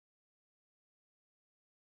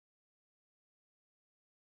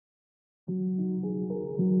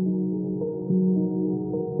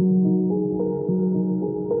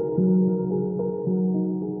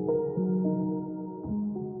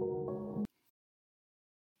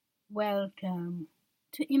Welcome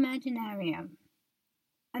to Imaginarium,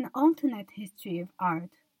 an alternate history of art,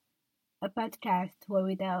 a podcast where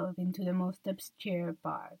we delve into the most obscure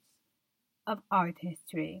parts of art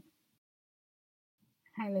history.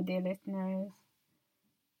 Hello, dear listeners.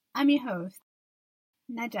 I'm your host,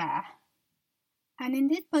 Najah, and in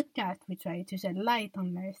this podcast, we try to shed light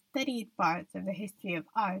on the studied parts of the history of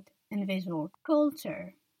art and visual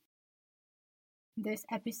culture. This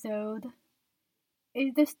episode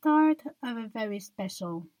is the start of a very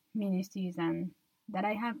special mini-season that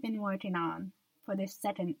I have been working on for the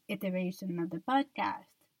second iteration of the podcast,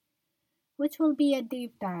 which will be a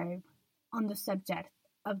deep dive on the subject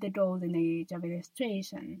of the golden age of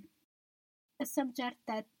illustration, a subject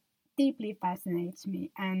that deeply fascinates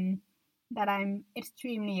me and that I'm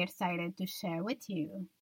extremely excited to share with you.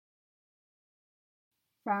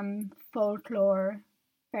 From folklore,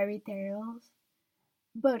 fairy tales,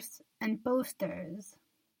 books, and posters,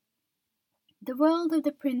 the world of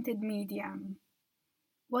the printed medium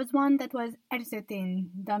was one that was exerting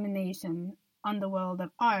domination on the world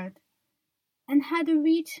of art and had a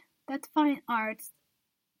reach that fine arts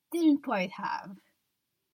didn't quite have.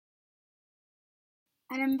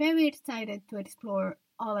 And I'm very excited to explore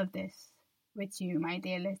all of this with you, my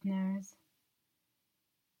dear listeners.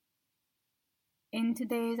 In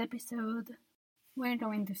today's episode, we're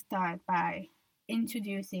going to start by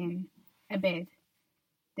introducing a bit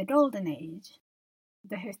the Golden Age,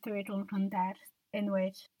 the historical context in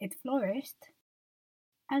which it flourished,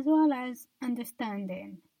 as well as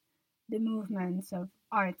understanding the movements of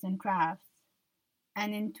arts and crafts,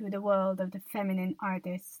 and into the world of the feminine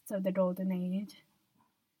artists of the Golden Age.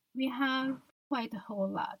 We have quite a whole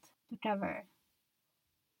lot to cover.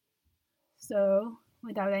 So,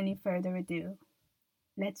 without any further ado,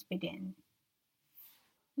 let's begin.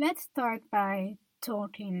 Let's start by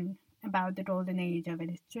talking about the Golden Age of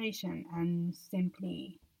illustration and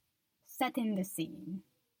simply setting the scene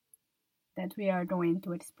that we are going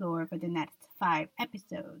to explore for the next 5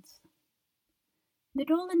 episodes. The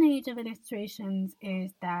Golden Age of illustrations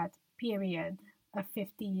is that period of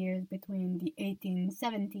 50 years between the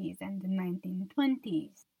 1870s and the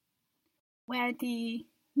 1920s, where the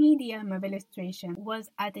medium of illustration was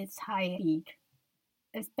at its high peak,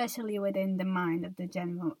 especially within the mind of the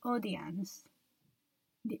general audience.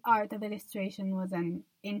 The art of illustration was an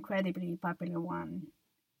incredibly popular one,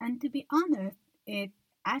 and to be honest, it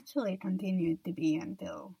actually continued to be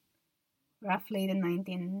until roughly the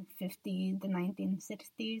 1950s, the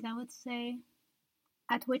 1960s, I would say,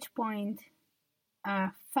 at which point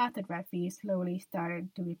photography slowly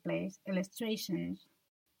started to replace illustrations,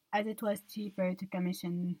 as it was cheaper to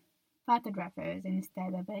commission photographers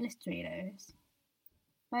instead of illustrators.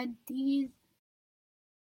 But these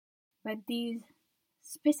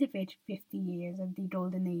specific 50 years of the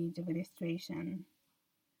golden age of illustration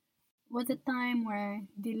was a time where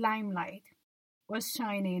the limelight was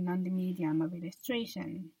shining on the medium of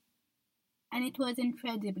illustration, and it was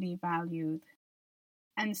incredibly valued,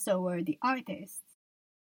 and so were the artists.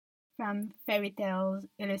 From fairy tales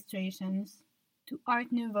illustrations to Art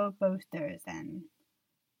Nouveau posters and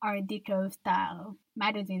Art Deco style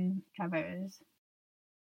magazine covers,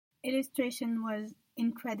 illustration was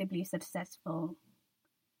incredibly successful.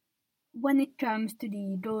 When it comes to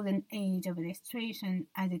the golden age of illustration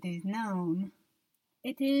as it is known,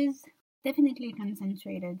 it is definitely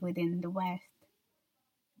concentrated within the West,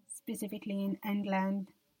 specifically in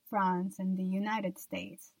England, France, and the United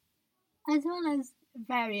States, as well as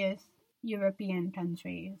various European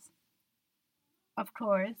countries. Of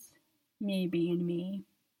course, me being me,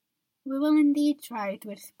 we will indeed try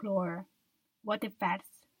to explore what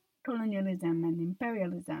effects colonialism and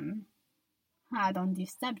imperialism had on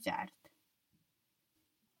this subject.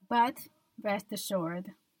 But rest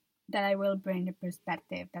assured that I will bring a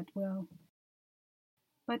perspective that will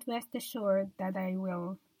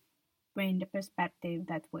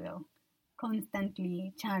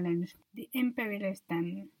constantly challenge the imperialist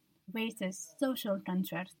and racist social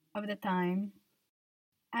constructs of the time,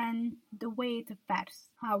 and the way it affects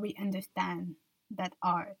how we understand that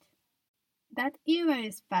art. That era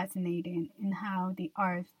is fascinating in how the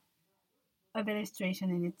art of illustration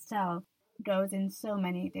in itself goes in so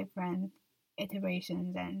many different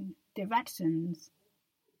iterations and directions,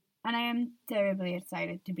 and I am terribly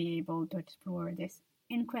excited to be able to explore this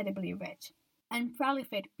incredibly rich and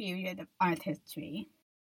prolific period of art history.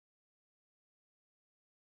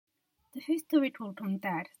 The historical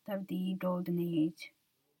context of the Golden Age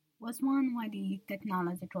was one where the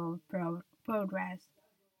technological progress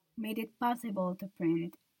made it possible to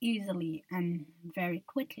print easily and very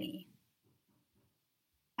quickly,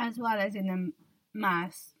 as well as in a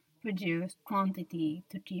mass produced quantity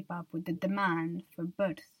to keep up with the demand for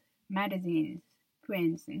books, magazines,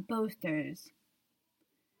 prints, and posters.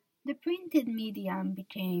 The printed medium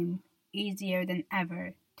became easier than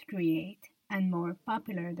ever to create and more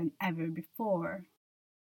popular than ever before.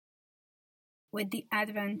 With the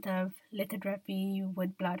advent of lithography,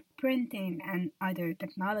 woodblock printing, and other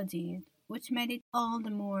technologies, which made it all the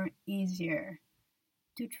more easier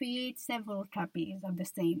to create several copies of the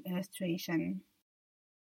same illustration.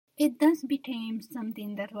 It thus became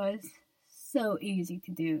something that was so easy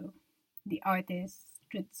to do. The artist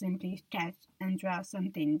could simply sketch and draw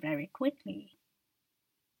something very quickly,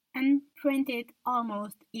 and print it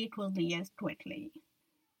almost equally as quickly.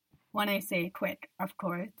 When I say quick, of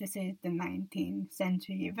course, this is the 19th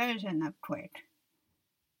century version of quick,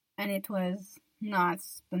 and it was not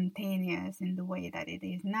spontaneous in the way that it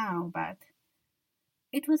is now, but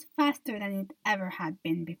it was faster than it ever had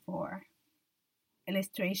been before.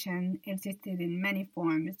 Illustration existed in many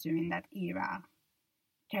forms during that era: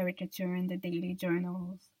 caricature in the daily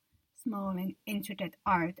journals, small and intricate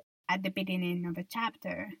art at the beginning of a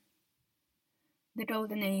chapter. The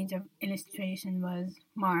golden age of illustration was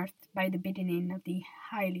marked by the beginning of the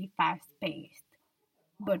highly fast-paced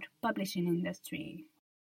book publishing industry,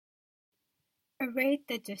 a rate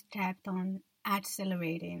that just kept on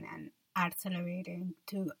accelerating and accelerating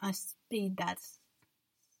to a speed that's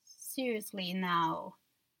seriously now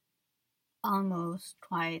almost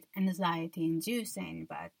quite anxiety inducing,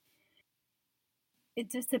 but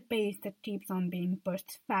it's just a pace that keeps on being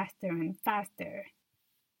pushed faster and faster.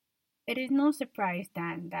 It is no surprise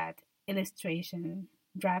then that illustration,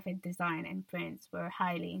 graphic design, and prints were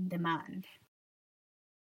highly in demand.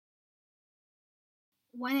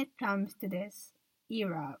 When it comes to this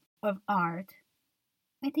era of art,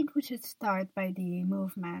 I think we should start by the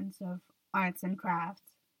movements of arts and crafts,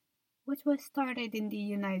 which was started in the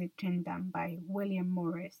United Kingdom by William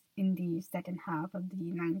Morris in the second half of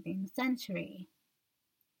the 19th century.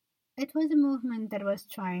 It was a movement that was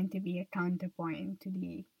trying to be a counterpoint to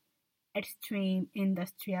the extreme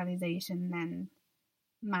industrialization and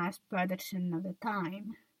mass production of the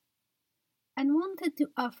time, and wanted to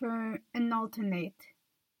offer an alternate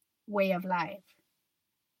way of life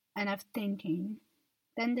and of thinking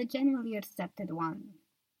than the generally accepted one.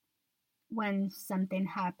 When something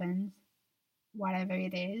happens, whatever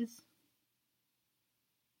it is,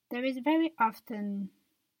 there is very often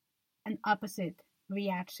an opposite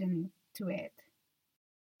reaction to it.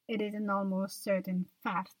 It is an almost certain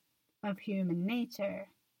fact of human nature.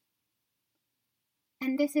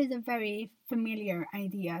 And this is a very familiar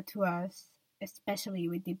idea to us, especially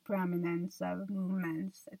with the prominence of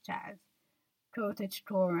movements such as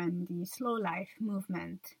cottagecore and the slow life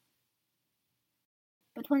movement.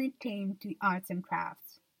 But when it came to arts and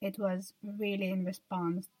crafts, it was really in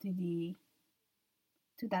response to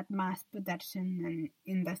that mass production and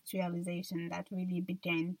industrialization that really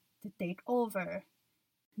began to take over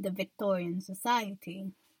the Victorian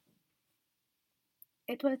society.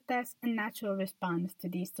 It was thus a natural response to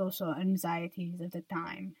the social anxieties of the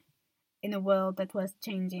time, in a world that was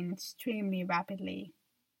changing extremely rapidly,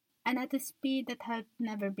 and at a speed that had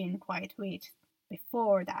never been quite reached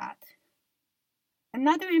before that.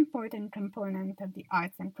 Another important component of the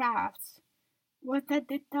arts and crafts was that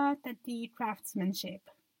they thought that the craftsmanship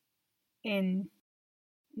in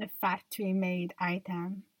the factory-made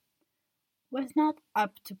item was not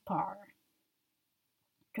up to par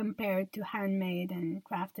compared to handmade and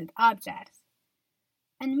crafted objects,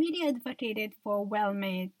 and really advocated for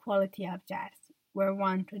well-made quality objects where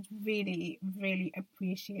one could really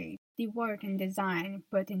appreciate the work and design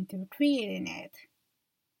put into creating it.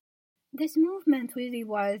 This movement really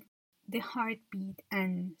was the heartbeat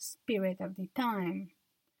and spirit of the time,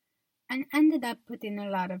 and ended up putting a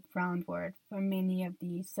lot of groundwork for many of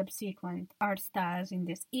the subsequent art styles in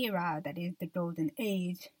this era that is the Golden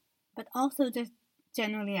Age, but also just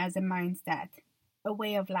generally as a mindset, a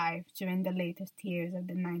way of life during the latest years of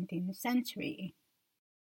the 19th century.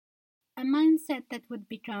 A mindset that would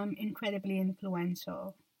become incredibly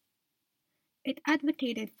influential. It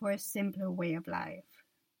advocated for a simpler way of life,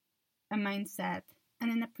 a mindset and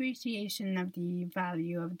an appreciation of the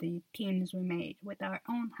value of the things we make with our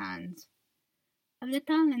own hands, of the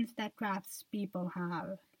talents that craftspeople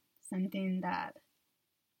have, something that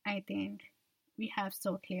I think we have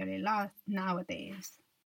so clearly lost nowadays.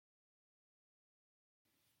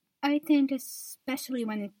 I think especially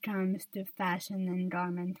when it comes to fashion and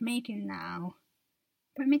garment making now,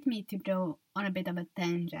 Permit me to go on a bit of a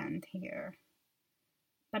tangent here,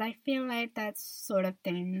 but I feel like that sort of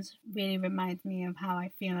things really remind me of how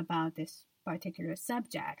I feel about this particular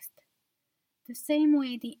subject. The same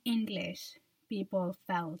way the English people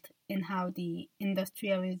felt in how the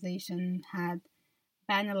industrialization had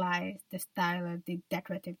banalized the style of the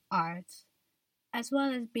decorative arts, as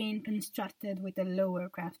well as being constructed with a lower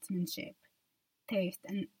craftsmanship, taste,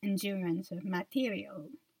 and endurance of material.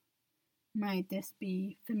 Might this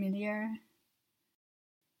be familiar?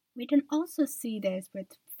 We can also see this with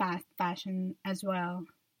fast fashion as well,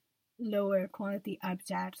 lower quality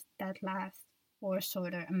objects that last for a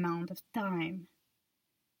shorter amount of time.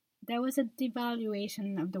 There was a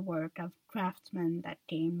devaluation of the work of craftsmen that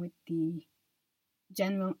came with the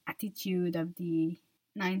general attitude of the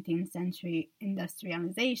 19th century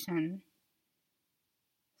industrialization,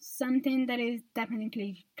 something that is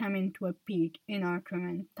definitely coming to a peak in our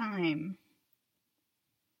current time.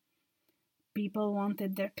 People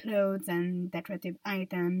wanted their clothes and decorative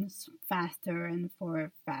items faster and for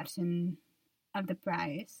a fraction of the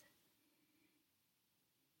price.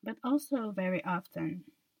 But also, very often,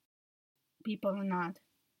 people are not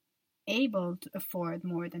able to afford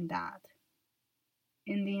more than that.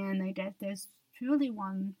 In the end, I guess there's truly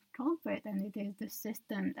one culprit, and it is the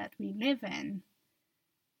system that we live in.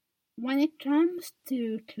 When it comes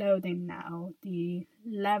to clothing now, the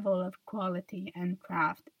level of quality and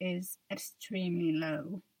craft is extremely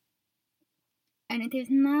low. And it is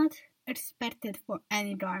not expected for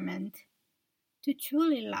any garment to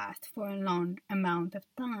truly last for a long amount of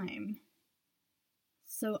time.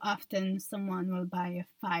 So often someone will buy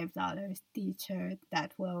a $5 t-shirt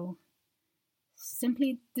that will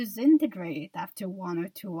simply disintegrate after one or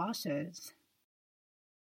two washes.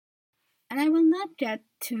 And I will not get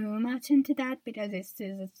too much into that because this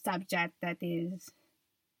is a subject that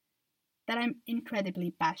I'm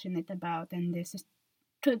incredibly passionate about, and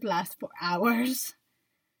could last for hours.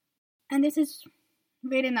 And this is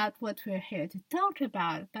really not what we're here to talk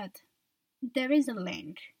about, but there is a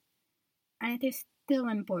link, and it is still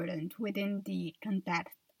important within the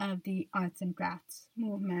context of the arts and crafts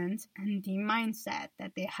movement and the mindset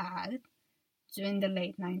that they had during the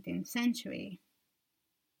late 19th century.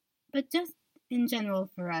 But just in general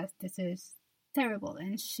for us, this is terrible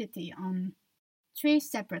and shitty on three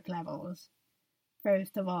separate levels.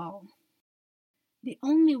 First of all, the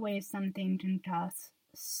only way something can cost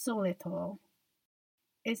so little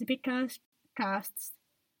is because costs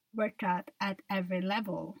were cut at every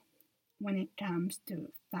level when it comes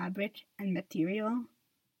to fabric and material,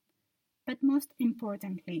 but most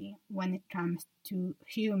importantly when it comes to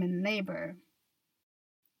human labor.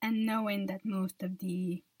 And knowing that most of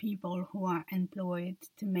the people who are employed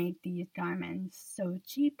to make these garments so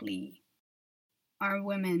cheaply are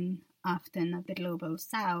women, often of the global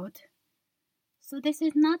south. So this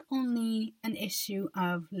is not only an issue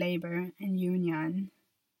of labor and union,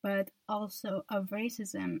 but also of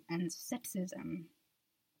racism and sexism.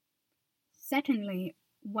 Secondly,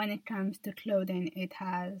 when it comes to clothing, it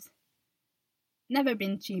has never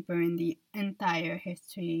been cheaper in the entire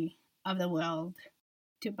history of the world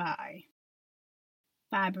to buy.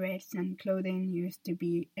 Fabrics and clothing used to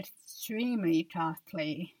be extremely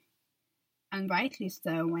costly, and rightly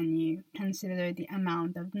so when you consider the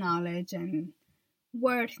amount of knowledge and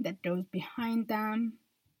work that goes behind them,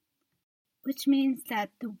 which means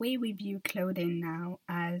that the way we view clothing now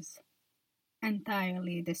as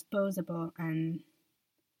entirely disposable and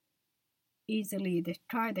easily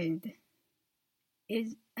discarded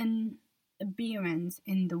is an aberrance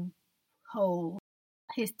in the whole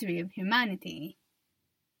history of humanity.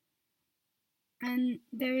 And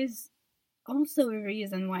there is also a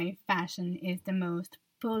reason why fashion is the most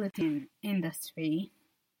polluting industry.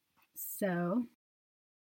 So,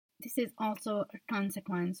 this is also a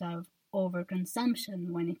consequence of overconsumption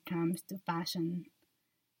when it comes to fashion,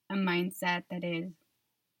 a mindset that is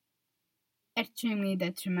extremely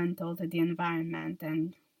detrimental to the environment.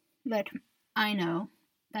 And look, I know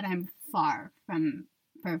that I'm far from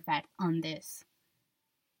perfect on this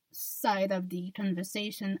side of the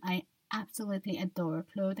conversation. I absolutely adore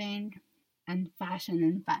clothing and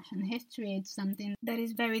fashion history. It's something that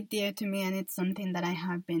is very dear to me, and it's something that I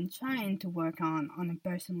have been trying to work on a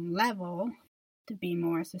personal level to be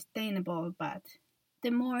more sustainable. But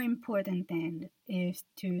the more important thing is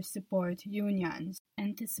to support unions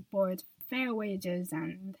and to support fair wages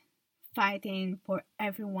and fighting for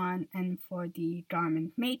everyone and for the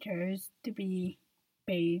garment makers to be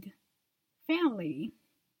paid fairly.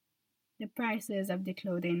 The prices of the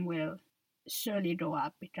clothing will surely go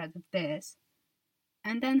up because of this,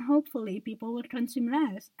 And then hopefully people will consume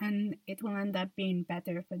less and it will end up being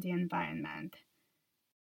better for the environment.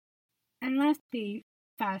 And lastly,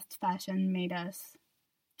 fast fashion made us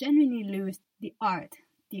genuinely lose the art,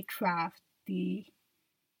 the craft, the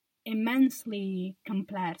immensely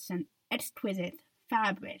complex and exquisite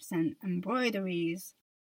fabrics and embroideries,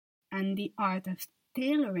 and the art of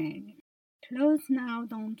tailoring. Clothes now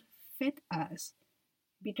don't fit us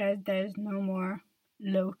because there's no more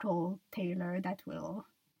local tailor that will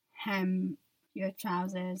hem your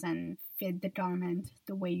trousers and fit the garment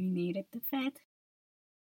the way you need it to fit.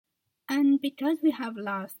 And because we have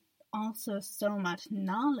lost also so much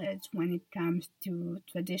knowledge when it comes to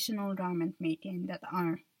traditional garment making that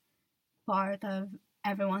are part of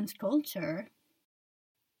everyone's culture,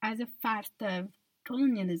 as a fact of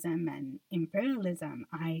colonialism and imperialism,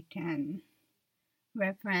 I can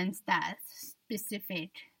reference that specific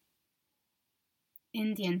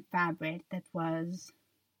Indian fabric that was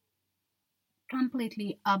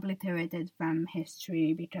completely obliterated from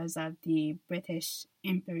history because of the British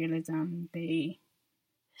imperialism. They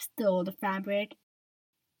stole the fabric,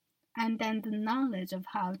 and then the knowledge of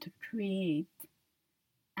how to create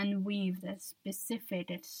and weave this specific,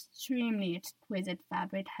 extremely exquisite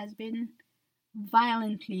fabric has been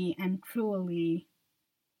violently and cruelly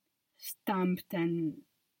stumped and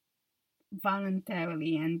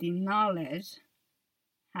voluntarily, and the knowledge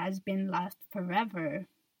has been lost forever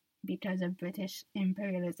because of British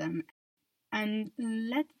imperialism. And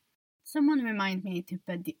let someone remind me to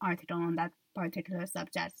put the article on that particular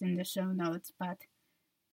subject in the show notes,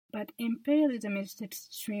 but imperialism is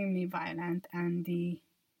extremely violent, and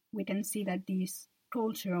we can see that these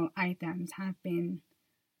cultural items have been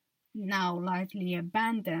now largely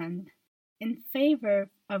abandoned in favor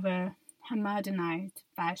of a homogenized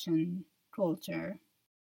fashion culture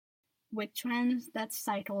with trends that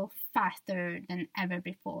cycle faster than ever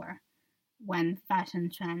before, when fashion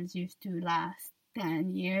trends used to last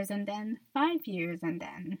 10 years and then 5 years and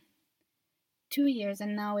then 2 years,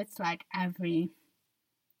 and now it's like every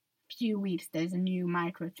few weeks there's a new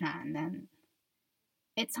micro trend, and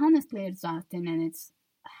it's honestly exhausting and it's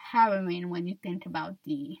harrowing when you think about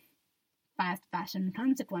the fast fashion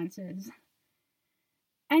consequences.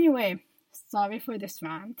 Anyway, sorry for this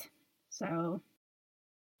rant. So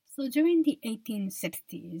during the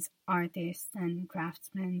 1860s, artists and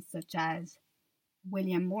craftsmen such as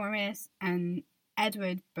William Morris and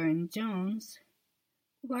Edward Burne-Jones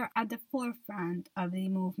were at the forefront of the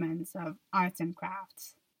movements of arts and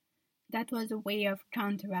crafts. That was a way of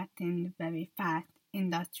counteracting the very fast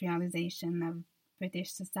industrialization of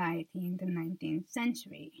British society in the 19th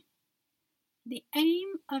century. The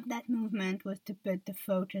aim of that movement was to put the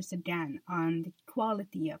focus again on the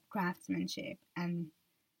quality of craftsmanship and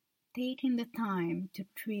taking the time to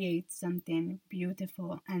create something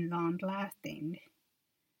beautiful and long-lasting.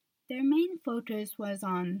 Their main focus was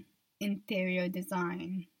on interior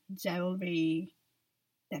design, jewelry,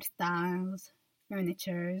 textiles,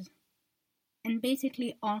 furniture, and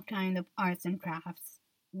basically all kinds of arts and crafts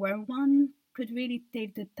where one could really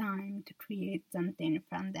take the time to create something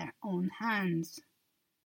from their own hands.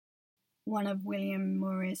 One of William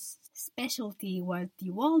Morris' specialty was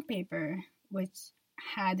the wallpaper, which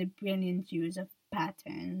had a brilliant use of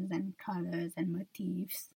patterns and colors and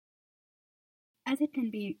motifs. As it can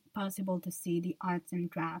be possible to see, the arts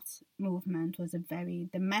and crafts movement was a very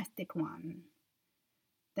domestic one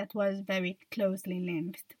that was very closely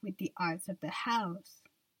linked with the arts of the house.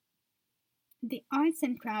 The arts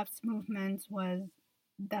and crafts movement was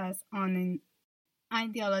thus on an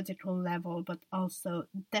ideological level, but also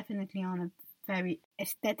definitely on a very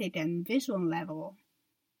aesthetic and visual level.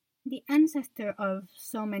 The ancestor of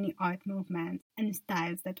so many art movements and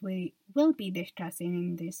styles that we will be discussing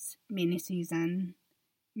in this mini-season,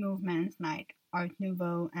 movements like Art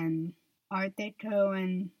Nouveau and Art Deco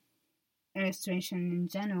and illustration in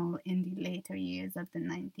general in the later years of the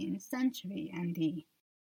 19th century, and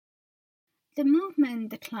the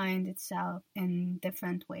movement declined itself in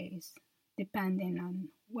different ways, depending on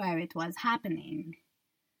where it was happening.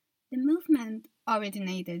 The movement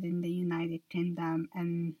originated in the United Kingdom,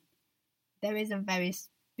 and there is a very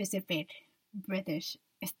specific British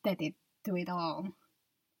aesthetic to it all,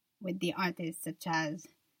 with the artists such as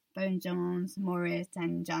Burne-Jones, Morris,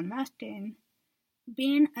 and John Ruskin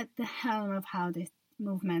being at the helm of how this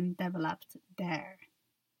movement developed there.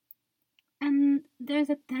 And there's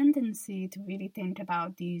a tendency to really think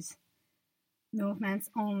about these movements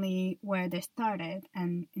only where they started,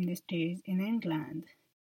 and in this case in England.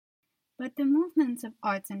 But the movements of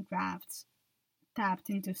arts and crafts tapped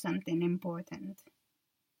into something important,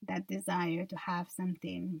 that desire to have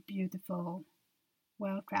something beautiful,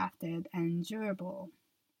 well-crafted and durable,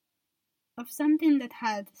 of something that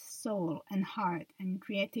had soul and heart and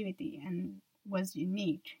creativity and was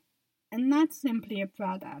unique, and not simply a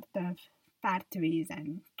product of factories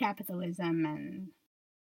and capitalism.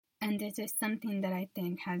 And this is something that I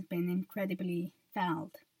think has been incredibly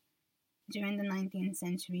felt during the 19th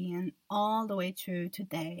century and all the way through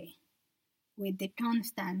today, with the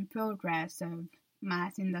constant progress of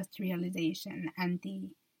mass industrialization and the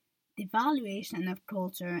devaluation of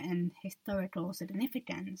culture and historical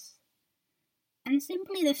significance, and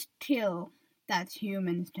simply the skill that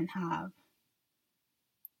humans can have.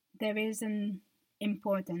 There is an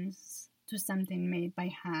importance to something made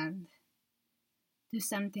by hand, to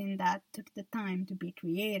something that took the time to be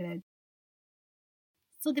created.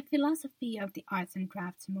 So the philosophy of the arts and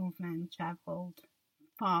crafts movement traveled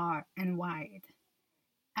far and wide,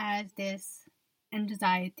 as this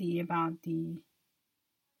anxiety about the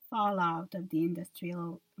fallout of the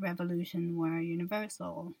Industrial Revolution were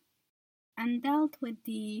universal, and dealt with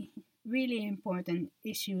the really important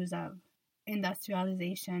issues of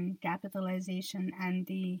industrialization, capitalization, and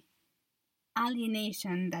the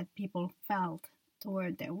alienation that people felt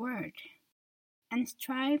toward their work, and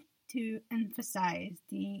strived to emphasize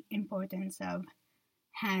the importance of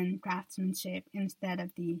hand craftsmanship instead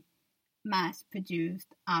of the mass produced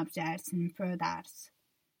objects and products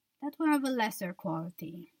that were of a lesser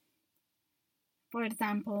quality. For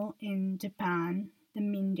example, in Japan, the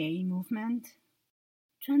Mingei movement,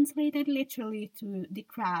 translated literally to the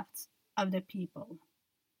crafts of the people,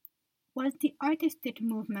 was the artistic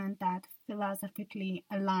movement that philosophically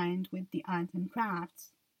aligned with the arts and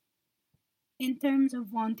crafts, in terms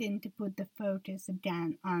of wanting to put the focus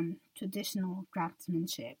again on traditional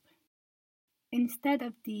craftsmanship, instead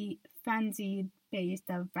of the frenzied pace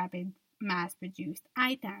of rapid mass-produced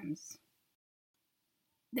items.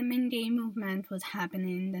 The Mingei movement was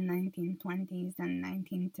happening in the 1920s and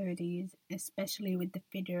 1930s, especially with the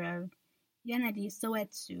figure of Yanagi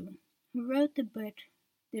Soetsu, who wrote the book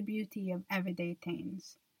The Beauty of Everyday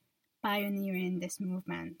Things, pioneering this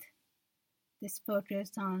movement. This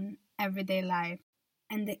focus on everyday life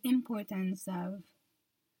and the importance of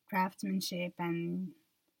craftsmanship and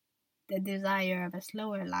the desire of a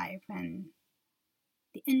slower life and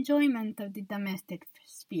the enjoyment of the domestic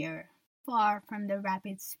sphere, far from the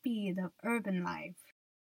rapid speed of urban life.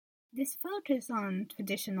 This focus on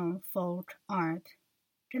traditional folk art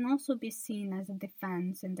can also be seen as a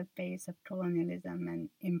defense in the face of colonialism and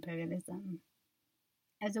imperialism,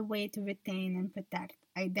 as a way to retain and protect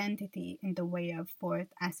identity in the way of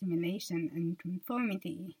forced assimilation and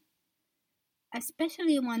conformity,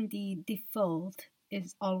 especially when the default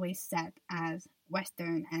is always set as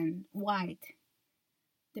Western and white.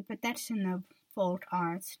 The protection of folk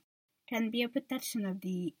arts can be a protection of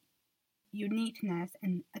the uniqueness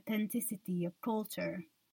and authenticity of culture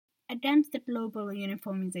against the global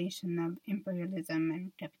uniformization of imperialism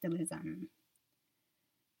and capitalism.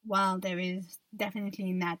 While there is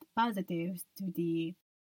definitely net positives to the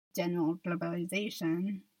general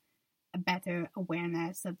globalization, a better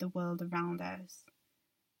awareness of the world around us,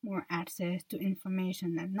 more access to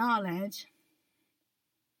information and knowledge,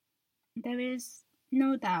 there is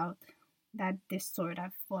no doubt that this sort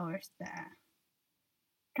of forced the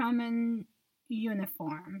common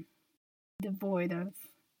uniform, devoid of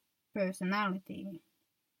personality.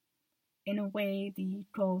 In a way, the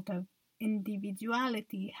cult of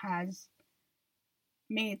individuality has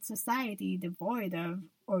made society devoid of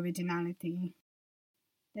originality.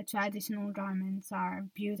 The traditional garments are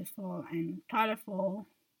beautiful and colorful,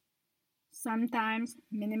 sometimes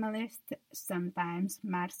minimalist, sometimes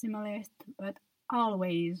maximalist, but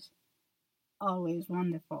always, always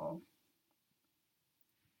wonderful.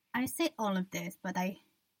 I say all of this, but I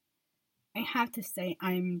have to say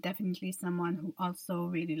I'm definitely someone who also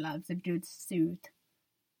really loves a good suit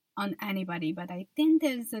on anybody, but I think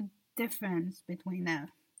there's a difference between a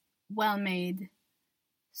well-made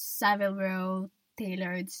Savile Row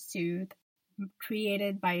tailored suit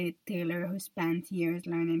created by a tailor who spent years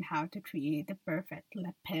learning how to create the perfect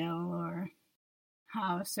lapel or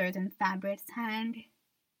how certain fabrics hang,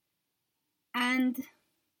 and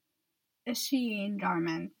a Shein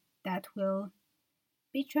garment that will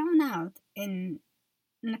be thrown out in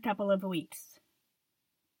a couple of weeks.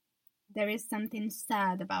 There is something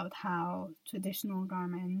sad about how traditional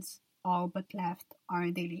garments all but left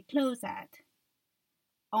our daily closet,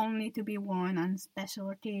 only to be worn on special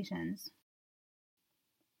occasions.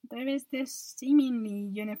 There is this seemingly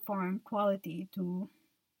uniform quality to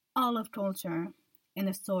all of culture in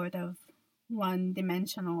a sort of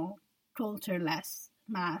one-dimensional, cultureless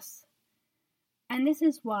mass. And this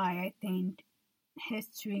is why I think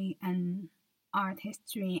history and art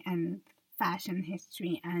history and fashion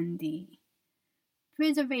history and the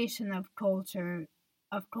preservation of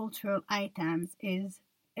cultural items is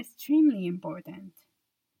extremely important.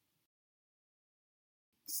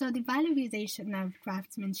 So the valorization of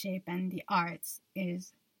craftsmanship and the arts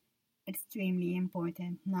is extremely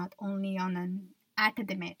important, not only on an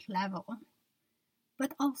academic level,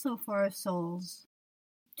 but also for our souls,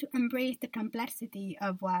 to embrace the complexity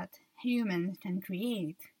of what humans can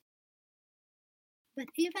create. But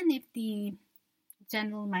even if the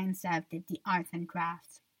general mindset of the arts and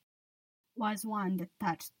crafts was one that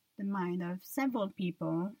touched the mind of several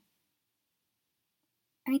people,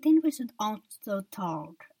 I think we should also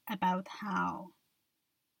talk about how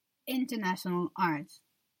international arts,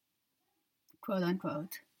 quote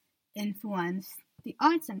unquote, influence the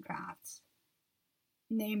arts and crafts,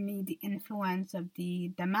 namely the influence of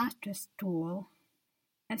the Damascus school,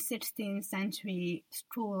 a 16th century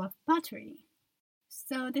school of pottery.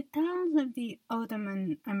 So the tiles of the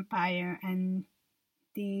Ottoman Empire, and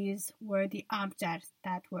these were the objects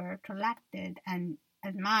that were collected and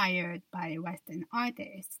admired by Western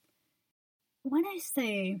artists. When I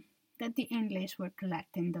say that the English were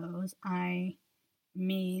collecting those, I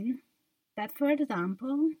mean that, for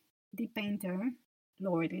example, the painter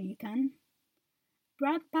Lord Lytton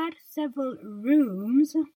brought back several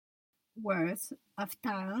rooms worth of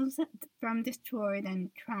tiles from destroyed and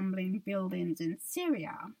crumbling buildings in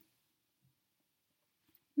Syria.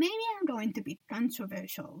 Maybe I'm going to be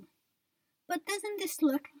controversial, but doesn't this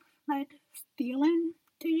look like stealing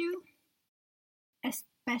to you?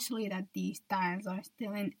 Especially that these tiles are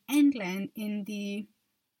still in England in the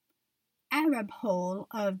Arab Hall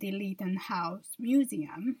of the Lytton House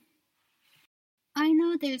Museum. I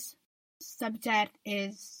know this subject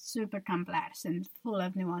is super complex and full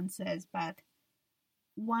of nuances, but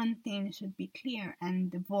one thing should be clear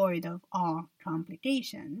and devoid of all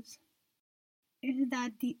complications, is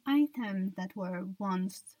that the items that were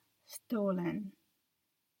once stolen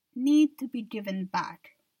need to be given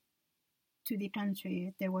back to the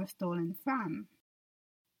countries they were stolen from.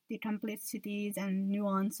 The complexities and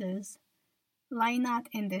nuances lie not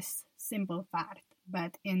in this simple fact,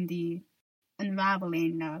 but in the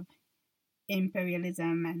unraveling of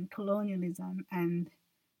imperialism and colonialism, and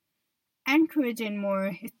encouraging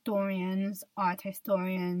more historians, art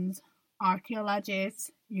historians,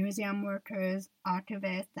 archaeologists, museum workers,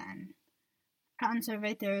 archivists, and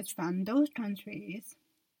conservators from those countries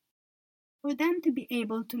for them to be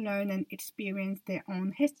able to learn and experience their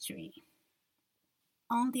own history.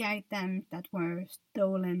 All the items that were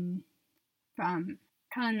stolen from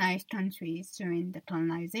colonized countries during the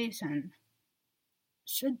colonization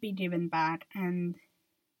should be given back, and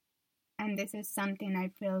this is something I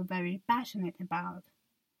feel very passionate about.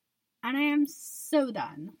 And I am so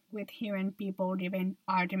done with hearing people giving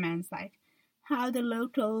arguments like how the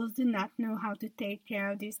locals do not know how to take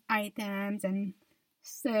care of these items, and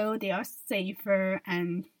so they are safer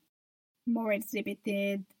and more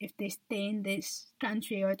exhibited if they stay in this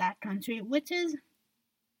country or that country, which is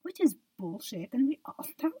bullshit, and we all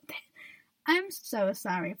know that. I'm so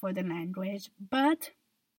sorry for the language, but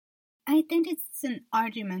I think it's an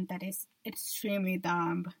argument that is extremely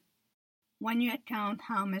dumb when you account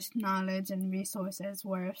how much knowledge and resources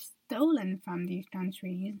were stolen from these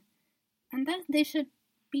countries, and that they should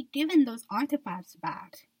be given those artifacts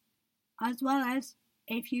back, as well as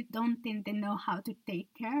if you don't think they know how to take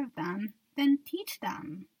care of them, then teach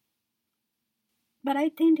them. But I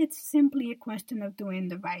think it's simply a question of doing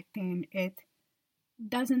the right thing. It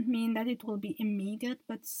doesn't mean that it will be immediate,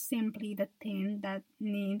 but simply the thing that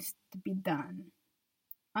needs to be done,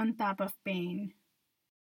 on top of pain.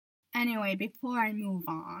 Anyway, before I move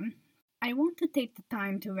on, I want to take the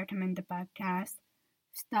time to recommend the podcast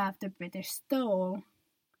Stuff the British Stole,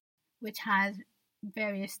 which has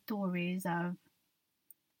various stories of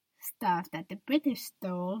stuff that the British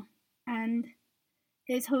stole, and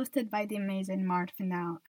is hosted by the amazing Mark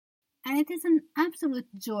Fennell. And it is an absolute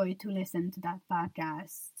joy to listen to that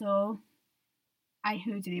podcast, so I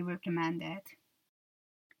hugely recommend it.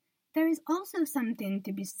 There is also something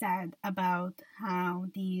to be said about how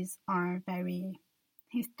these are very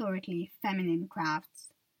historically feminine crafts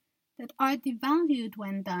that are devalued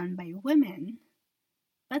when done by women,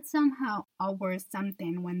 but somehow are worth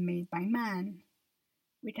something when made by men.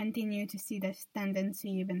 We continue to see this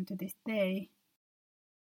tendency even to this day.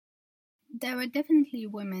 There were definitely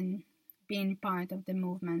women being part of the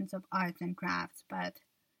movements of arts and crafts, but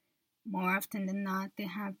more often than not, they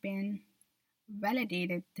have been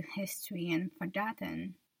relegated to history and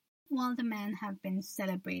forgotten, while the men have been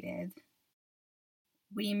celebrated.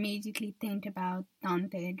 We immediately think about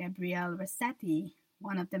Dante Gabriel Rossetti,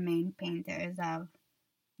 one of the main painters of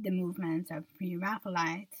the movement of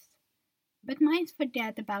Pre-Raphaelites, but might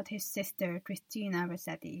forget about his sister Christina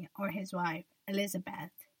Rossetti or his wife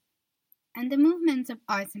Elizabeth. And the movement of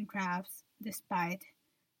arts and crafts, despite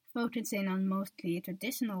focusing on mostly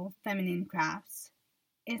traditional feminine crafts,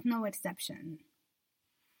 is no exception.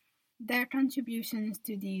 Their contributions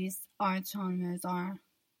to these art genres are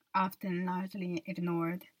often largely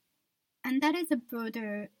ignored, and that is a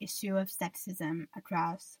broader issue of sexism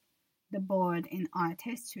across the board in art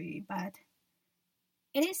history, but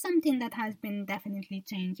it is something that has been definitely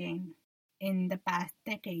changing in the past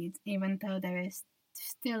decades, even though there is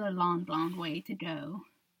still a long, long way to go.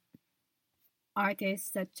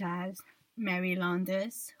 Artists such as Mary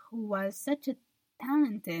Lourdes, who was such a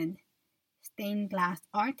talented stained glass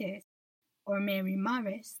artist, or Mary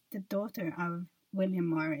Morris, the daughter of William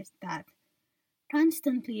Morris, that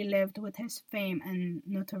constantly lived with his fame and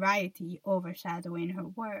notoriety overshadowing her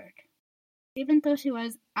work, even though she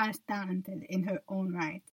was as talented in her own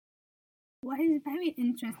right. What is very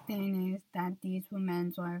interesting is that these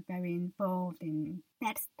women were very involved in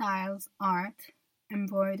textiles, art,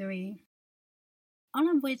 embroidery, all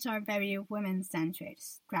of which are very women-centric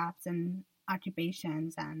crafts and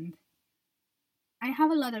occupations, and I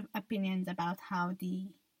have a lot of opinions about how the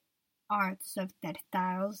arts of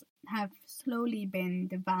textiles have slowly been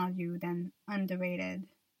devalued and underrated.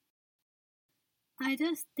 I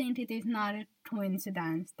just think it is not a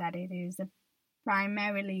coincidence that it is a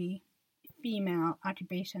primarily female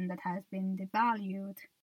occupation that has been devalued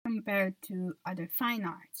compared to other fine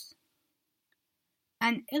arts.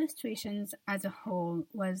 And illustrations as a whole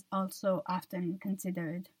was also often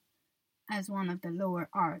considered as one of the lower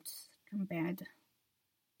arts compared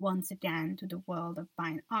once again to the world of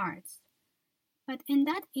fine arts. But in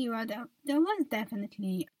that era, there was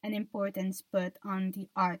definitely an importance put on the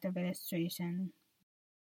art of illustration.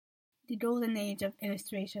 The golden age of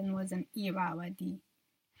illustration was an era where the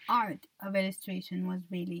art of illustration was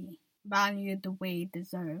really valued the way it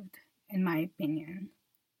deserved, in my opinion.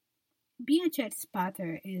 Beatrix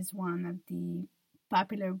Potter is one of the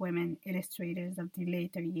popular women illustrators of the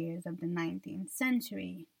later years of the 19th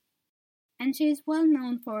century, and she is well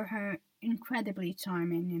known for her incredibly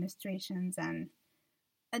charming illustrations and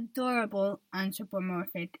adorable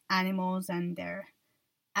anthropomorphic animals and their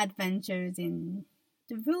adventures in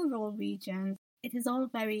the rural regions. It is all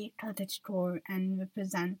very cottagecore and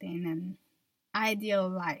representing an ideal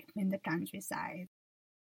life in the countryside.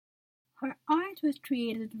 Her art was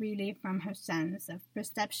created really from her sense of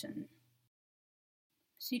perception.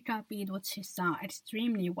 She copied what she saw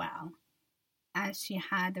extremely well, as she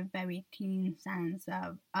had a very keen sense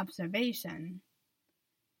of observation.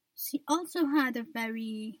 She also had a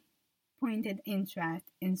very pointed interest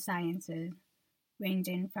in sciences,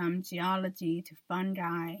 ranging from geology to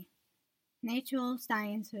fungi. Natural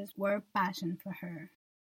sciences were a passion for her,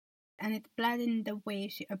 and it bled in the way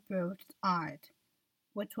she approached art,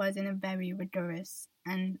 which was in a very rigorous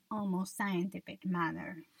and almost scientific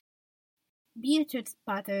manner. Beatrix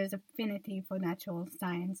Potter's affinity for natural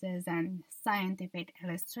sciences and scientific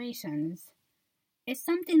illustrations is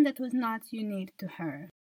something that was not unique to her.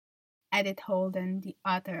 Edith Holden, the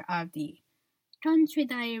author of the Country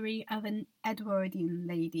Diary of an Edwardian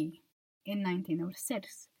Lady in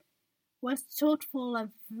 1906, was chock-full of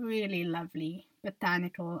really lovely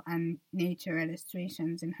botanical and nature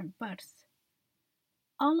illustrations in her books.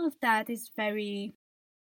 All of that is very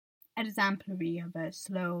exemplary of a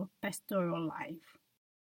slow pastoral life.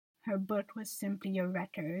 Her book was simply a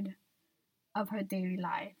record of her daily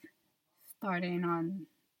life, starting on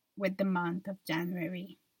with the month of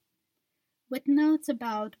January, with notes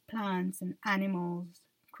about plants and animals,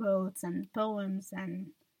 quotes and poems,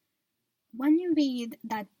 and when you read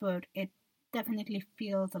that book, it definitely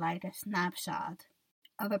feels like a snapshot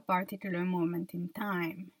of a particular moment in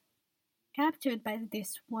time, captured by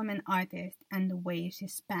this woman artist and the way she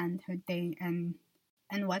spent her day and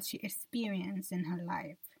what she experienced in her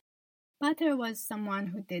life. Potter was someone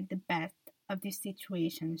who did the best of the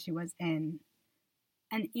situation she was in,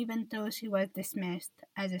 and even though she was dismissed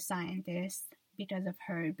as a scientist because of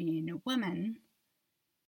her being a woman,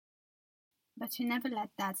 but she never let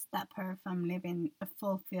that stop her from living a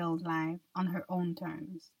fulfilled life on her own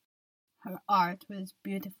terms. Her art was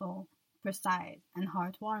beautiful, precise, and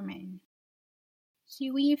heartwarming.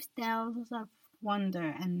 She weaves tales of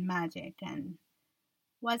wonder and magic, and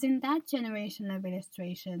was in that generation of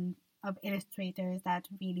illustrators that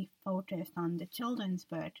really focused on the children's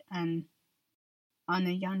book and on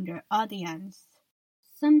a younger audience,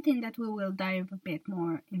 something that we will dive a bit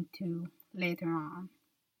more into later on.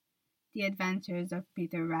 The Adventures of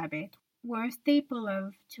Peter Rabbit were a staple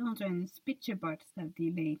of children's picture books of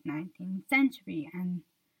the late 19th century and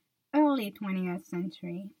early 20th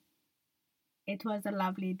century. It was a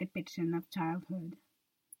lovely depiction of childhood,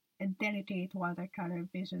 a delicate watercolor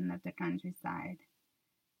vision of the countryside,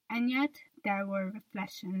 and yet there were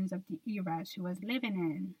reflections of the era she was living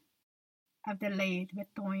in, of the late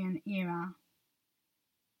Victorian era,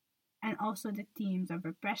 and also the themes of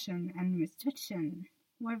repression and restriction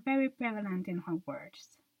were very prevalent in her works,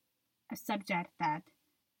 a subject that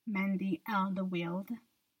Mandy L. DeWild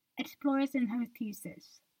explores in her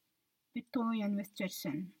thesis, Victorian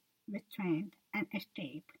Restriction, Restraint, and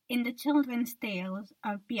Escape, in the children's tales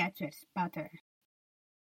of Beatrice Potter.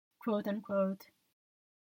 Quote unquote,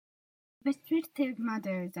 restrictive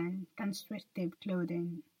mothers and constrictive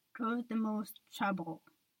clothing cause the most trouble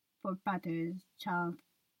for Potter's child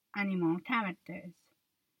animal characters,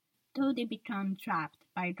 though they become trapped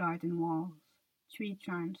by garden walls, tree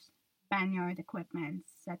trunks, barnyard equipment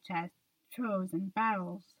such as throws and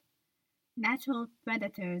barrels, natural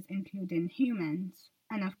predators including humans,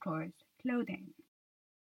 and of course, clothing.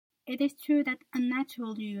 It is true that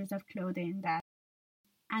unnatural use of clothing that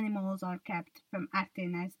animals are kept from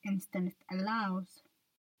acting as instinct allows.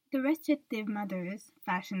 The restrictive mothers,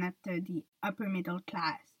 fashioned after the upper middle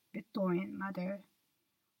class Victorian mother,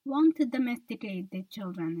 want to domesticate their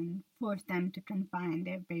children and force them to confine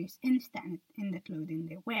their base instinct in the clothing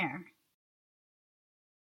they wear.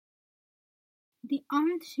 The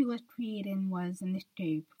art she was creating was an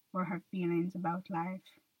escape for her feelings about life,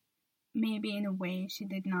 maybe in a way she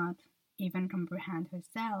did not even comprehend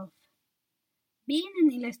herself. Being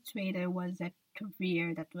an illustrator was a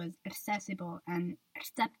career that was accessible and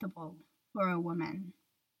acceptable for a woman,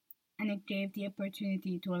 and it gave the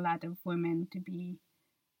opportunity to a lot of women to be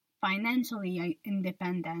financially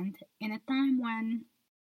independent in a time when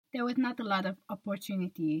there was not a lot of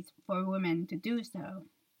opportunities for women to do so.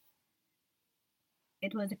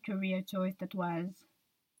 It was a career choice that was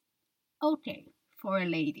okay for a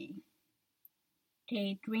lady.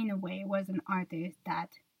 Kate Greenaway was an artist that,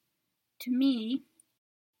 to me,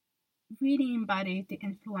 really embodied the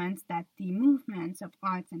influence that the movements of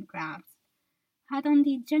arts and crafts had on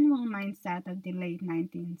the general mindset of the late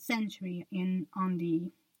 19th century and on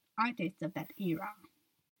the artists of that era.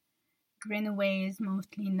 Greenaway is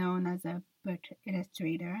mostly known as a book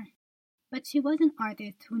illustrator, but she was an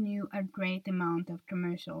artist who knew a great amount of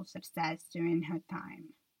commercial success during her time.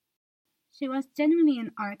 She was generally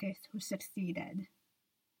an artist who succeeded,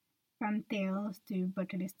 from tales to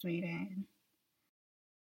book illustrating.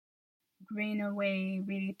 Greenaway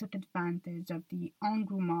really took advantage of the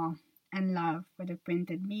engouement and love for the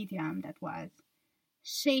printed medium that was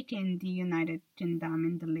shaking the United Kingdom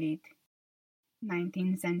in the late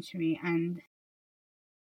 19th century, and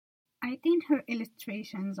I think her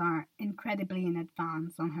illustrations are incredibly in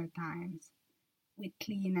advance on her times, with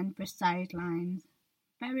clean and precise lines,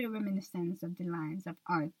 very reminiscent of the lines of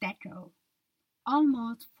Art Deco,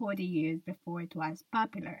 almost 40 years before it was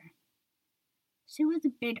popular. She was a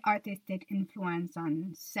big artistic influence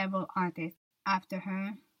on several artists after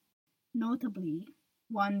her, notably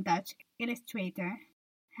one Dutch illustrator,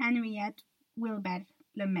 Henriette Wilbert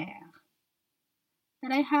Lemaire,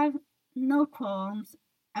 that I have no qualms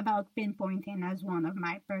about pinpointing as one of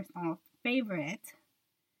my personal favorites,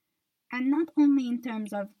 and not only in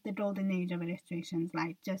terms of the golden age of illustrations,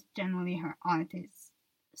 like just generally her art is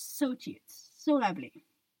so cute, so lovely.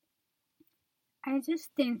 I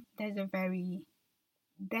just think there's a very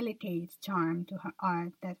delicate charm to her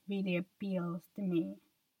art that really appeals to me.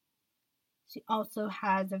 She also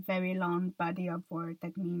has a very long body of work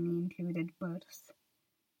that mainly included books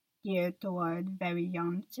geared toward very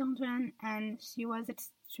young children, and she was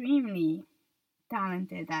extremely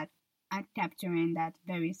talented at capturing that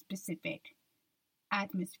very specific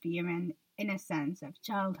atmosphere and innocence of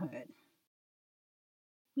childhood.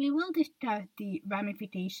 We will discuss the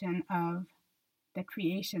ramification of the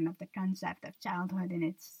creation of the concept of childhood in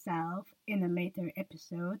itself in a later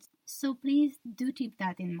episode, so please do keep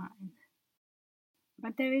that in mind.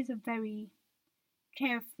 But there is a very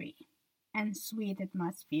carefree and sweet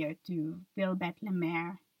atmosphere to Wilbert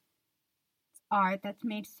Lemaire's art that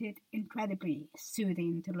makes it incredibly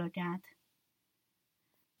soothing to look at.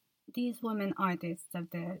 These women artists of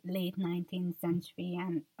the late 19th century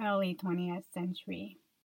and early 20th century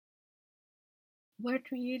were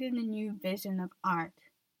creating a new vision of art,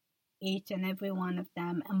 each and every one of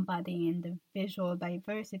them embodying the visual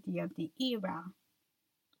diversity of the era.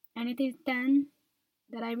 And it is then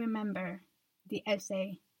that I remember the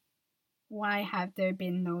essay, Why Have There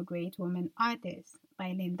Been No Great Women Artists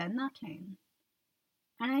by Linda Nochlin,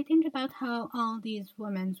 And I think about how all these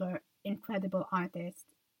women were incredible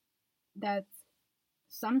artists that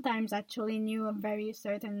sometimes actually knew a very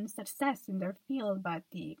certain success in their field, but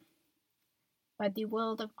the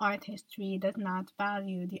world of art history does not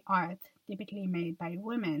value the art typically made by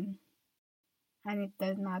women, and it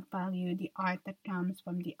does not value the art that comes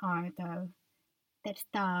from the art of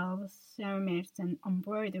textiles, ceramics, and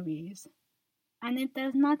embroideries, and it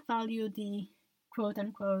does not value the quote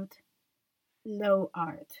unquote low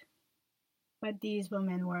art. But these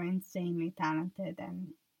women were insanely talented,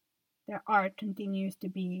 and their art continues to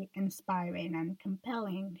be inspiring and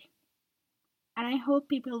compelling. And I hope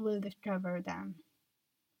people will discover them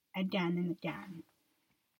again and again.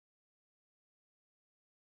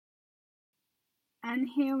 And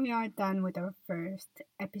here we are done with our first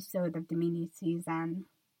episode of the mini season.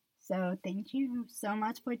 So thank you so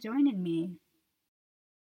much for joining me.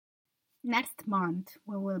 Next month,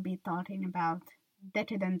 we will be talking about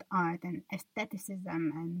decadent art and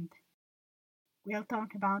aestheticism, and we'll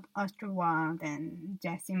talk about Oscar Wilde and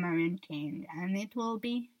Jessie Marion King, and it will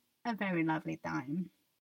be a very lovely time.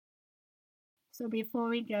 So before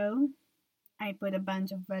we go, I put a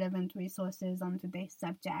bunch of relevant resources on today's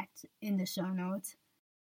subject in the show notes.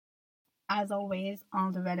 As always,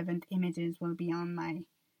 all the relevant images will be on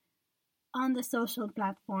the social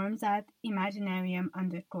platforms at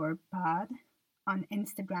Imaginarium_pod on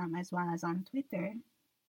Instagram as well as on Twitter.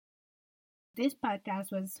 This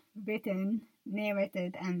podcast was written,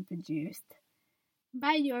 narrated, and produced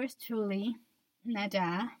by yours truly,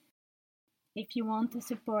 Najah. If you want to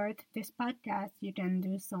support this podcast, you can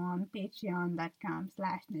do so on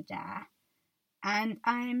patreon.com/Najah. And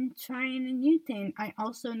I'm trying a new thing. I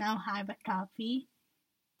also now have a Ko-fi.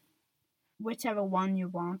 Whichever one you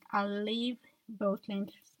want. I'll leave both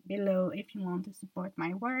links below if you want to support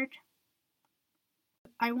my work.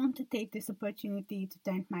 I want to take this opportunity to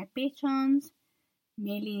thank my patrons,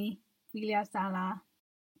 Meli, Filia Sala,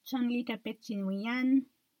 Chunlita Petchinwiyan,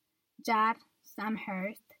 Jar, Sam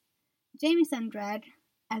Hurst, Jamie Sandred,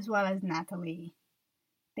 as well as Natalie.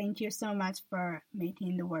 Thank you so much for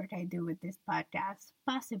making the work I do with this podcast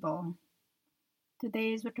possible.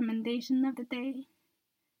 Today's recommendation of the day,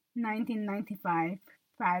 1995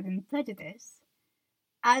 Pride and Prejudice.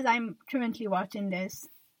 As I'm currently watching this,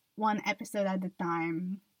 one episode at a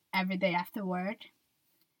time, every day after work,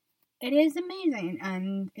 it is amazing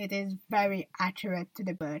and it is very accurate to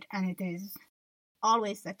the book, and it is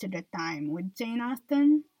always such a good time with Jane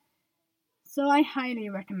Austen. So I highly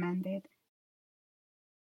recommend it.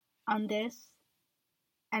 On this,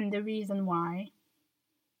 and the reason why,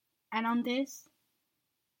 and on this,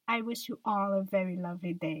 I wish you all a very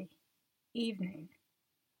lovely day, evening,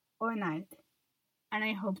 or night, and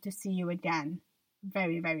I hope to see you again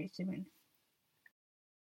very, very soon.